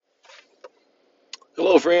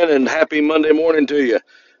Hello, friend, and happy Monday morning to you.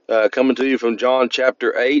 Coming to you from John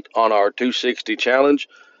chapter 8 on our 260 challenge.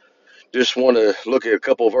 Just want to look at a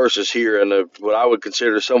couple of verses here and what I would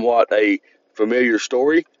consider somewhat a familiar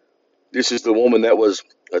story. This is the woman that was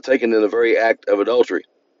taken in the very act of adultery.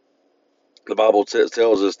 The Bible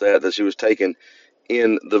tells us that she was taken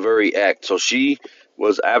in the very act. So she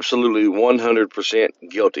was absolutely 100%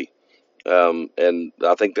 guilty. And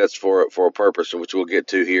I think that's for a purpose, which we'll get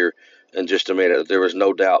to here in just a minute. There was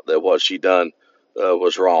no doubt that what she done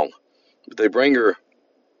was wrong. But they bring her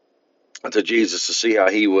to Jesus to see how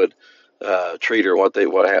he would treat her, what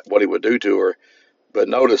he would do to her. But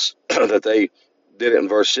notice that they did it in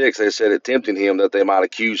verse 6. They said it tempting him that they might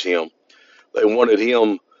accuse him. They wanted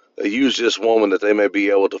him to use this woman that they may be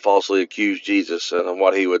able to falsely accuse Jesus and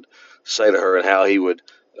what he would say to her and how he would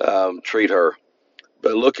treat her.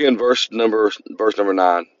 But look in verse number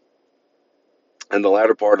 9 and the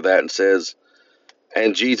latter part of that, and says,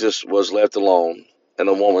 and Jesus was left alone, and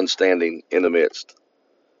a woman standing in the midst.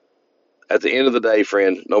 At the end of the day,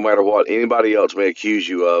 friend, no matter what anybody else may accuse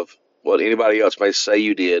you of, what anybody else may say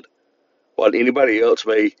you did, what anybody else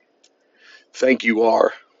may think you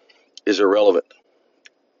are, is irrelevant.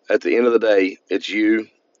 At the end of the day, it's you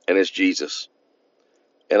and it's Jesus.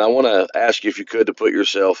 And I want to ask you, if you could, to put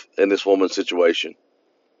yourself in this woman's situation.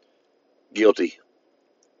 Guilty.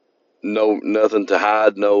 No, nothing to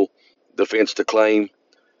hide, no defense to claim,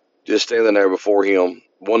 just standing there before him,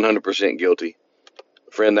 100% guilty.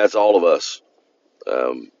 Friend, that's all of us.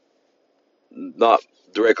 Um, not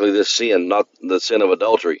directly this sin, not the sin of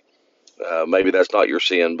adultery. Maybe that's not your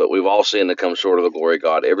sin, but we've all sinned and come short of the glory of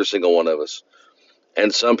God, every single one of us.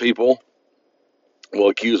 And some people will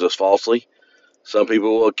accuse us falsely. Some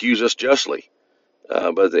people will accuse us justly.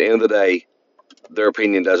 But at the end of the day, their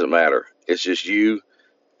opinion doesn't matter. It's just you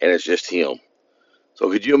and it's just him. So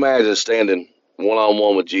could you imagine standing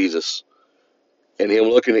one-on-one with Jesus and him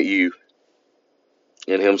looking at you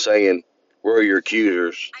and him saying, where are your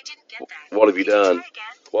accusers? What have you done?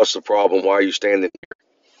 What's the problem? Why are you standing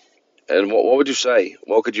here? And what would you say?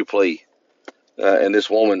 What could you plea? And this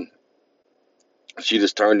woman, she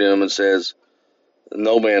just turned to him and says,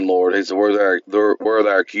 no man, Lord. He said, where are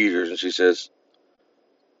thy accusers? And she says,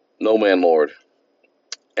 no man, Lord.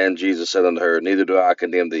 And Jesus said unto her, neither do I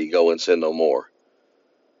condemn thee. Go and sin no more.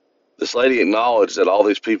 This lady acknowledged that all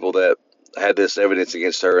these people that had this evidence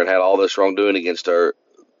against her and had all this wrongdoing against her,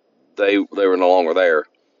 they were no longer there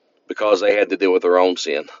because they had to deal with their own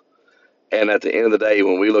sin. And at the end of the day,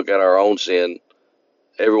 when we look at our own sin,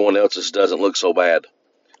 everyone else's doesn't look so bad.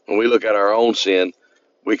 When we look at our own sin,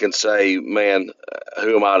 we can say, man,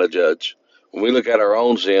 who am I to judge? When we look at our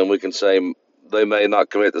own sin, we can say, they may not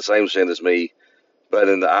commit the same sin as me, but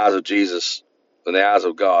in the eyes of Jesus, in the eyes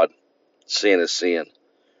of God, sin is sin.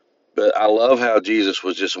 But I love how Jesus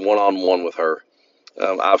was just one-on-one with her.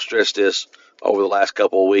 I've stressed this over the last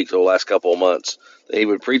couple of weeks, over the last couple of months, that he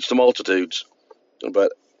would preach to multitudes,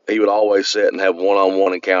 but he would always sit and have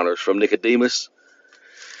one-on-one encounters. From Nicodemus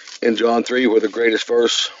in John 3, where the greatest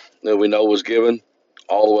verse that we know was given,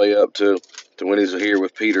 all the way up to when he's here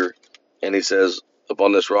with Peter, and he says,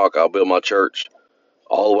 upon this rock I'll build my church,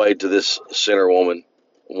 all the way to this sinner woman,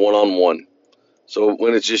 one-on-one. So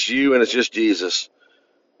when it's just you and it's just Jesus,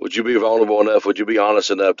 would you be vulnerable enough, would you be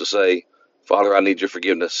honest enough to say, Father, I need your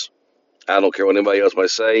forgiveness. I don't care what anybody else may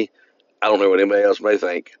say. I don't know what anybody else may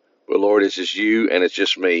think. But Lord, it's just you and it's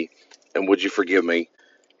just me. And would you forgive me?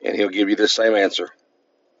 And he'll give you the same answer.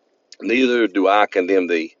 Neither do I condemn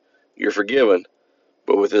thee. You're forgiven,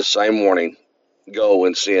 but with this same warning, go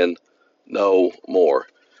and sin no more.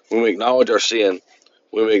 When we acknowledge our sin,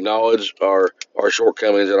 when we acknowledge our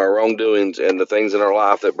shortcomings and our wrongdoings and the things in our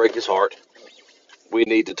life that break his heart, we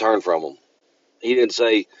need to turn from them. He didn't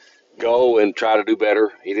say, go and try to do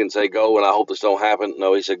better. He didn't say, go and I hope this don't happen.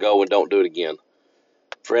 No, he said, go and don't do it again.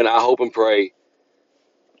 Friend, I hope and pray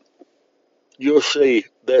you'll see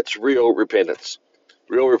that's real repentance.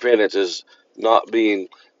 Real repentance is not being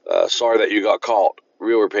sorry that you got caught.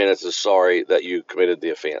 Real repentance is sorry that you committed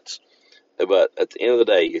the offense. But at the end of the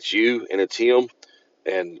day, it's you and it's him.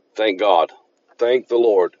 And thank God, thank the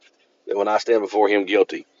Lord that when I stand before him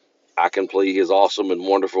guilty, I can plead his awesome and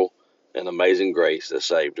wonderful and amazing grace that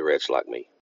saved a wretch like me.